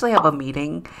like, I actually have a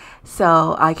meeting,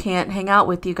 so I can't hang out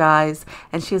with you guys.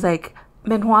 And she's like,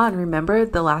 Min-hwan, remember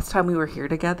the last time we were here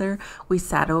together? We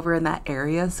sat over in that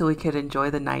area so we could enjoy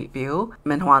the night view.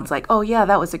 Min-hwan's like, oh yeah,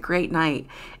 that was a great night.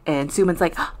 And Sumin's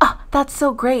like, oh, that's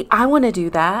so great. I want to do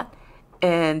that.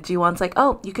 And Ji-won's like,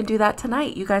 oh, you can do that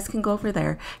tonight. You guys can go over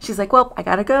there. She's like, well, I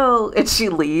gotta go. And she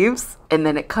leaves. And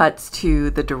then it cuts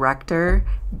to the director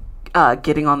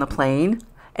getting on the plane.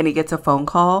 And he gets a phone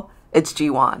call. It's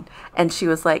Ji-won. And she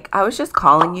was like, I was just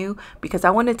calling you because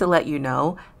I wanted to let you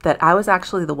know that I was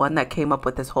actually the one that came up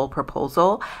with this whole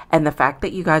proposal. And the fact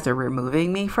that you guys are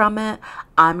removing me from it,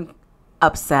 I'm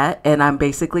upset. And I'm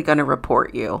basically going to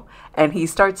report you. And he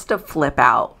starts to flip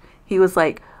out. He was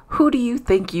like, who do you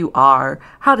think you are?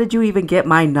 How did you even get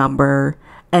my number?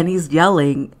 And he's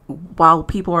yelling while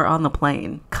people are on the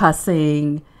plane,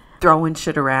 cussing, throwing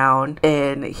shit around.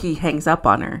 And he hangs up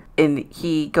on her. And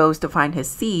he goes to find his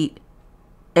seat.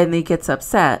 And he gets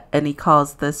upset. And he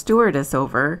calls the stewardess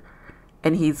over.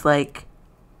 And he's like,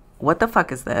 what the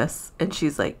fuck is this? And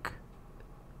she's like,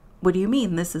 what do you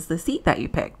mean? This is the seat that you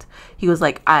picked. He was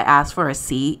like, I asked for a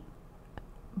seat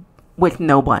with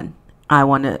no one. I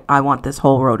want this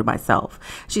whole row to myself.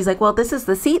 She's like, well, this is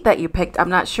the seat that you picked. I'm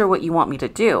not sure what you want me to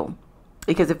do.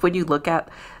 Because when you look at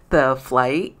the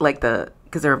flight,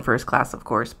 because they're in first class, of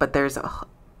course, but there's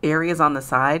areas on the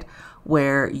side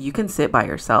where you can sit by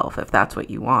yourself if that's what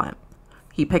you want.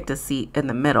 He picked a seat in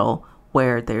the middle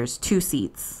where there's 2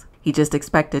 seats. He just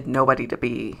expected nobody to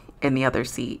be in the other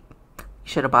seat.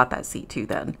 Should have bought that seat too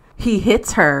then. He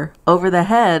hits her over the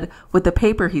head with the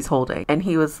paper he's holding. And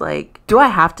he was like, do I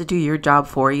have to do your job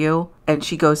for you? And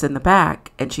she goes in the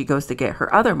back and she goes to get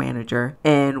her other manager.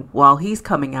 And while he's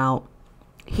coming out,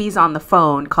 he's on the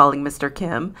phone calling Mr.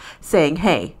 Kim saying,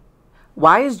 hey,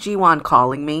 why is Ji-won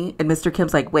calling me? And Mr.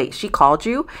 Kim's like, wait, she called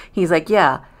you? He's like,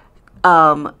 yeah.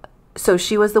 So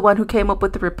she was the one who came up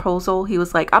with the proposal. He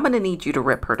was like, I'm going to need you to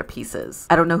rip her to pieces.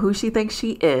 I don't know who she thinks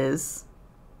she is,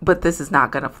 but this is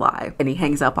not going to fly. And he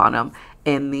hangs up on him.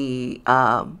 And the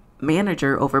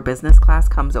manager over business class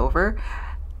comes over.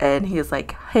 And he is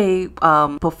like, hey,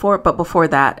 before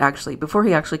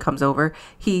he actually comes over,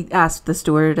 he asked the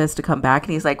stewardess to come back.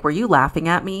 And he's like, were you laughing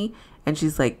at me? And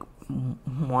she's like,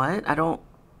 what? I don't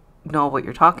know what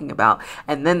you're talking about.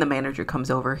 And then the manager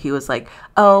comes over. He was like,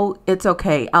 oh, it's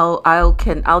okay. I'll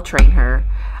train her.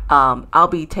 I'll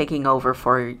be taking over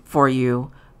for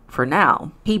you for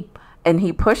now.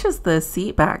 He pushes the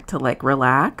seat back to like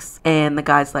relax. And the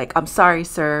guy's like, I'm sorry,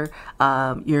 sir.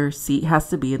 Your seat has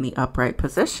to be in the upright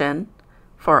position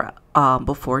for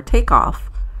before takeoff.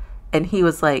 And he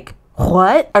was like,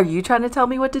 what? Are you trying to tell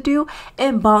me what to do?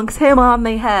 And bonks him on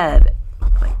the head.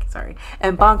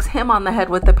 And bonks him on the head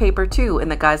with the paper too. And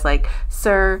the guy's like,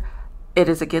 sir, it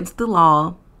is against the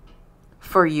law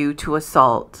for you to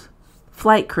assault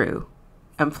flight crew.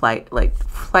 And flight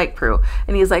crew.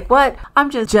 And he's like, what? I'm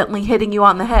just gently hitting you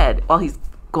on the head while he's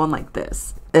going like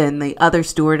this. And the other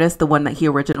stewardess, the one that he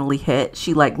originally hit,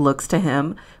 she like looks to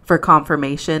him for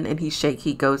confirmation, and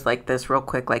he goes like this real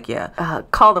quick, like, yeah,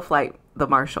 call the flight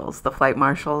marshals,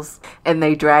 and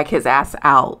they drag his ass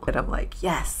out. And I'm like,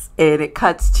 yes. And it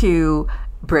cuts to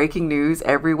breaking news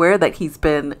everywhere that he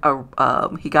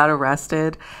got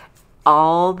arrested.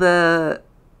 All the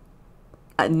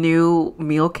new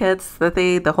meal kits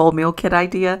the whole meal kit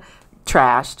idea,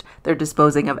 trashed. They're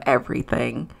disposing of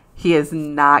everything. He is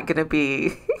not going to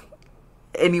be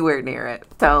anywhere near it.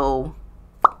 So,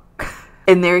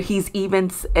 and there he's even,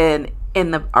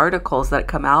 in the articles that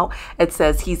come out, it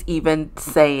says he's even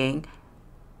saying,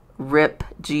 rip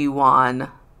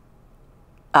Ji-won,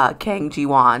 Kang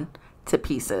Ji-won to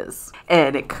pieces.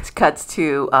 And it cuts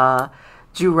to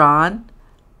Juran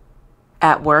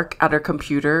at work at her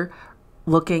computer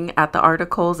looking at the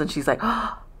articles, and she's like,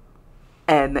 oh.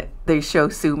 And they show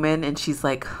Sumin, and she's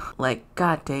like,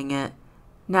 God dang it,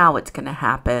 now it's gonna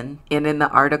happen. And in the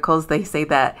articles, they say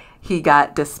that he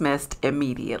got dismissed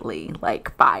immediately,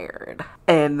 like fired.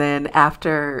 And then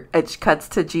after, it cuts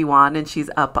to Ji-won, and she's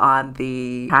up on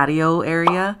the patio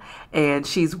area, and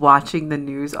she's watching the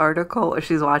news article, or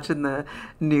she's watching the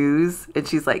news, and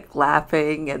she's like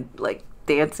laughing and like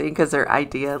dancing because her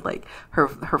idea, like her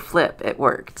flip, it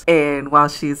worked. And while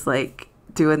she's like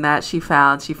doing that, she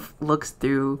looks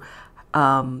through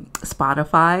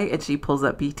Spotify, and she pulls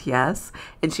up BTS,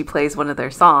 and she plays one of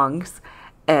their songs.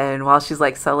 And while she's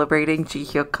like celebrating,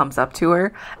 Ji-hyuk comes up to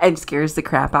her and scares the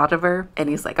crap out of her. And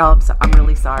he's like, oh, I'm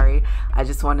really sorry. I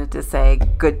just wanted to say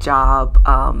good job.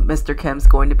 Mr. Kim's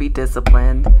going to be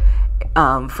disciplined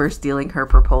for stealing her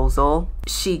proposal.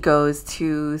 She goes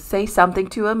to say something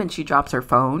to him, and she drops her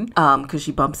phone because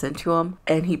she bumps into him,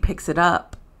 and he picks it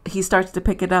up. He starts to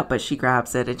pick it up, but she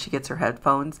grabs it, and she gets her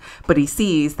headphones. But he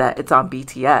sees that it's on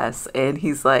BTS, and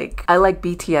he's like, I like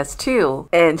BTS too.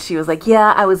 And she was like,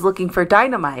 yeah, I was looking for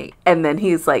Dynamite. And then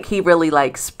he's like, he really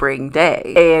likes Spring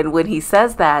Day. And when he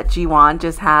says that, Ji-won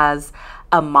just has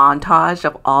a montage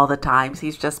of all the times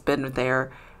he's just been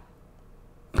there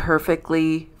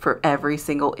perfectly for every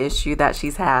single issue that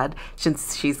she's had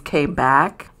since she's came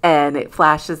back. And it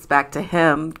flashes back to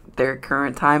him, their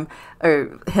current time,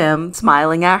 or him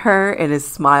smiling at her, and his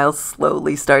smile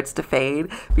slowly starts to fade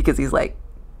because he's like,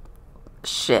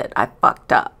 shit, I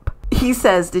fucked up. He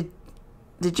says, did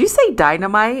you say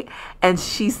Dynamite? And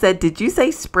she said, did you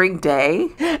say Spring Day?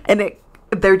 And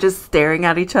they're just staring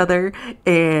at each other,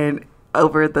 and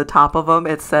over the top of them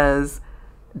it says,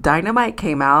 Dynamite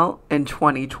came out in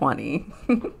 2020,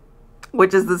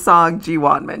 which is the song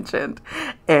Ji-won mentioned.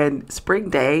 And Spring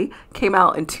Day came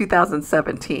out in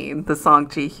 2017, the song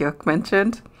Ji-hyuk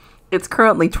mentioned. It's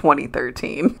currently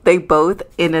 2013. They both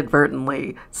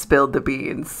inadvertently spilled the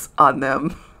beans on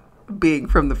them being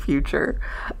from the future.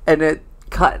 And it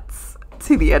cuts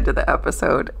to the end of the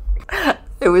episode.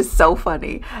 It was so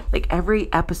funny. Like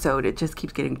every episode, it just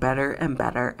keeps getting better and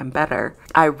better and better.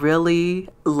 I really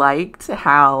liked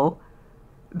how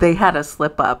they had a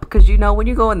slip up, because when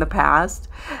you go in the past,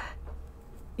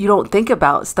 you don't think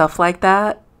about stuff like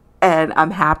that. And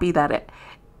I'm happy that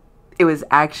it was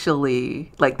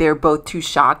actually like they're both too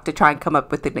shocked to try and come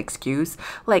up with an excuse.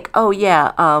 Like, oh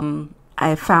yeah,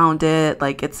 I found it.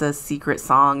 Like it's a secret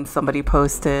song somebody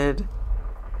posted.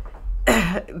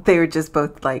 They were just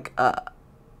both like,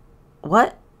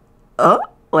 what?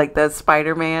 Like the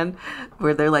Spider-Man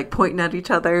where they're like pointing at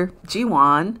each other.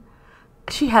 Ji-won,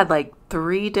 she had like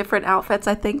 3 different outfits,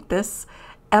 I think, this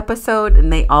episode,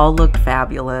 and they all looked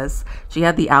fabulous. She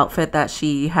had the outfit that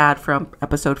she had from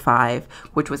episode 5,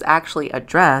 which was actually a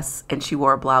dress, and she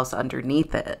wore a blouse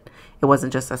underneath it. It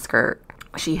wasn't just a skirt.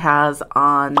 She has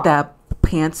on that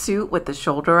pantsuit with the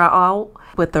shoulder out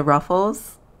with the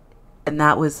ruffles, and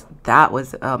that was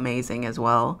amazing as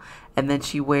well. And then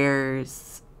she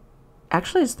wears,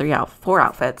 actually it's 4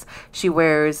 outfits. She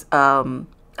wears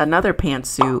another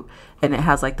pantsuit, and it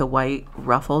has like the white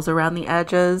ruffles around the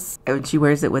edges, and she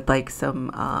wears it with like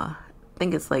some I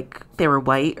think it's like they were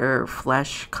white or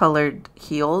flesh colored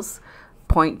heels,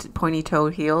 pointy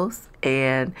toed heels.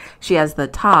 And she has the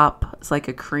top, it's like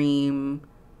a cream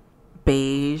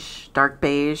beige, dark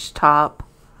beige top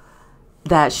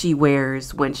that she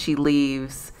wears when she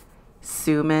leaves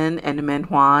Sumin and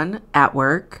Minhwan at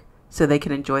work so they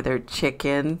can enjoy their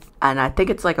chicken. And I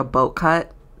think it's like a boat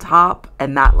cut top,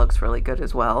 and that looks really good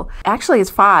as well. Actually, it's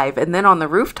 5. And then on the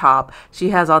rooftop, she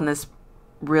has on this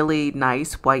really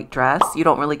nice white dress. You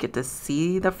don't really get to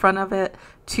see the front of it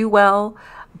too well,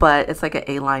 but it's like an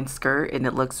A-line skirt, and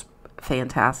it looks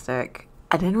fantastic.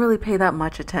 I didn't really pay that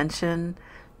much attention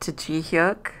to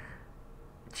Ji-hyuk's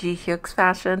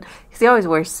fashion, because he always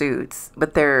wears suits,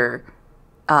 but they're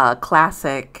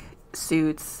classic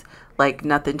suits, like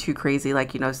nothing too crazy.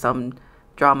 Like, you know, some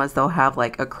dramas, they'll have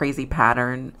like a crazy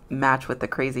pattern match with the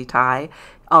crazy tie.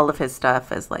 All of his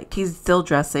stuff is like, he's still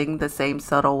dressing the same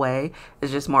subtle way.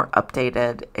 It's just more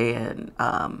updated and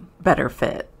better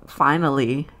fit.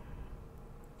 Finally.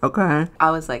 Okay.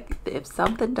 I was like, if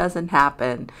something doesn't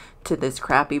happen to this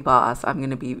crappy boss, I'm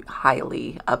going to be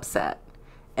highly upset.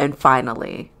 And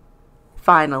finally,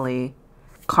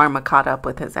 karma caught up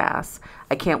with his ass.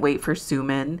 I can't wait for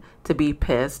Sumin to be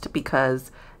pissed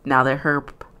because now that her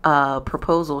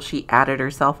proposal she added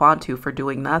herself onto for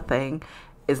doing nothing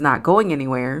is not going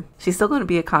anywhere, she's still going to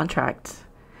be a contract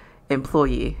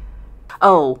employee.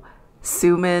 Oh,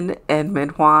 Sumin and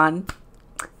Minhwan,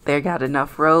 they got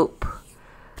enough rope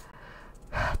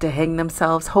to hang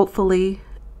themselves. Hopefully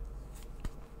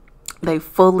they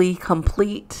fully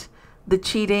complete the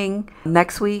cheating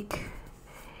next week.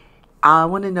 I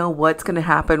want to know what's going to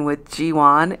happen with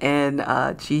Jiwon and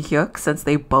Ji-hyuk, since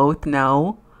they both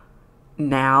know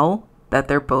now that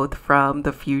they're both from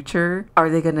the future. Are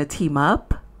they going to team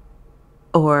up,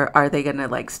 or are they going to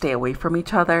like stay away from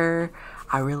each other?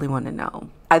 I really want to know.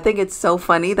 I think it's so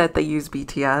funny that they use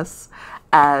BTS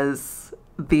as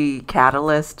the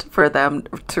catalyst for them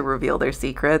to reveal their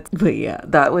secrets. But yeah,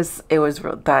 that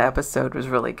episode was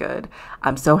really good.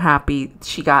 I'm so happy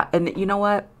she got, and you know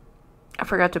what? I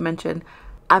forgot to mention,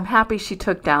 I'm happy she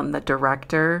took down the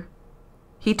director.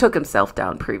 He took himself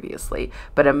down previously,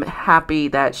 but I'm happy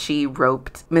that she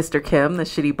roped Mr. Kim, the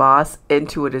shitty boss,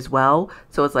 into it as well.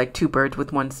 So it's like two birds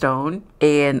with one stone.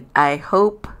 And I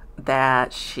hope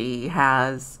that she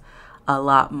has a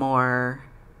lot more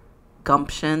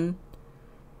gumption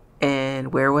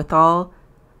and wherewithal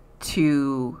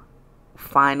to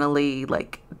finally,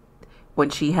 like, when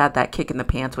she had that kick in the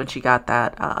pants, when she got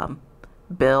that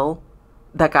bill,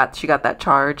 she got that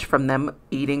charge from them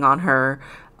eating on her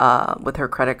with her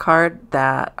credit card,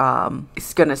 that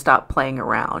is gonna stop playing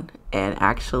around and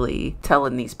actually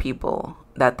telling these people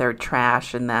that they're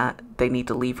trash and that they need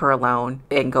to leave her alone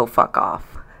and go fuck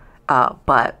off.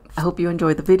 But I hope you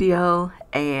enjoyed the video,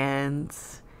 and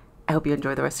I hope you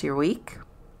enjoy the rest of your week.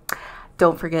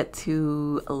 Don't forget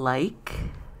to like,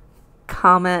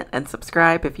 comment, and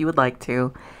subscribe if you would like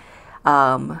to.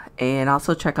 And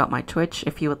also check out my Twitch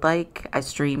if you would like. I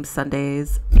stream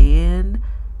Sundays and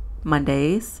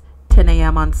Mondays, 10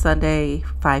 a.m. on Sunday,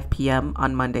 5 p.m.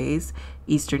 on Mondays,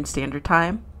 Eastern Standard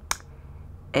Time.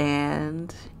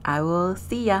 And I will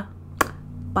see ya.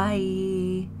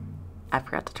 Bye. I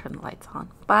forgot to turn the lights on.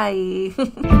 Bye.